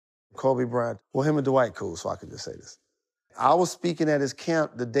Kobe Bryant. Well, him and Dwight cool, so I can just say this. I was speaking at his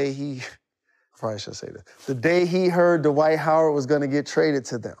camp the day he, probably should say this, the day he heard Dwight Howard was gonna get traded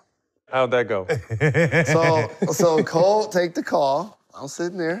to them. How'd that go? So Cole take the call. I'm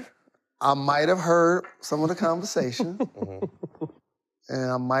sitting there. I might have heard some of the conversation.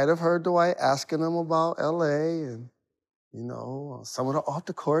 And I might have heard Dwight asking him about LA and, you know, some of the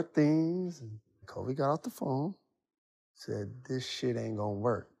off-the-court things. And Kobe got off the phone, said, this shit ain't gonna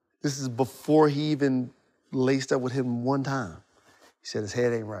work. This is before he even laced up with him one time. He said, his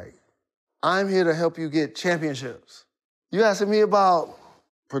head ain't right. I'm here to help you get championships. You asking me about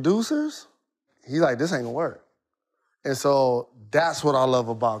producers? He's like, this ain't gonna work. And so that's what I love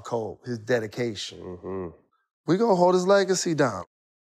about Cole, his dedication. We're gonna hold his legacy down.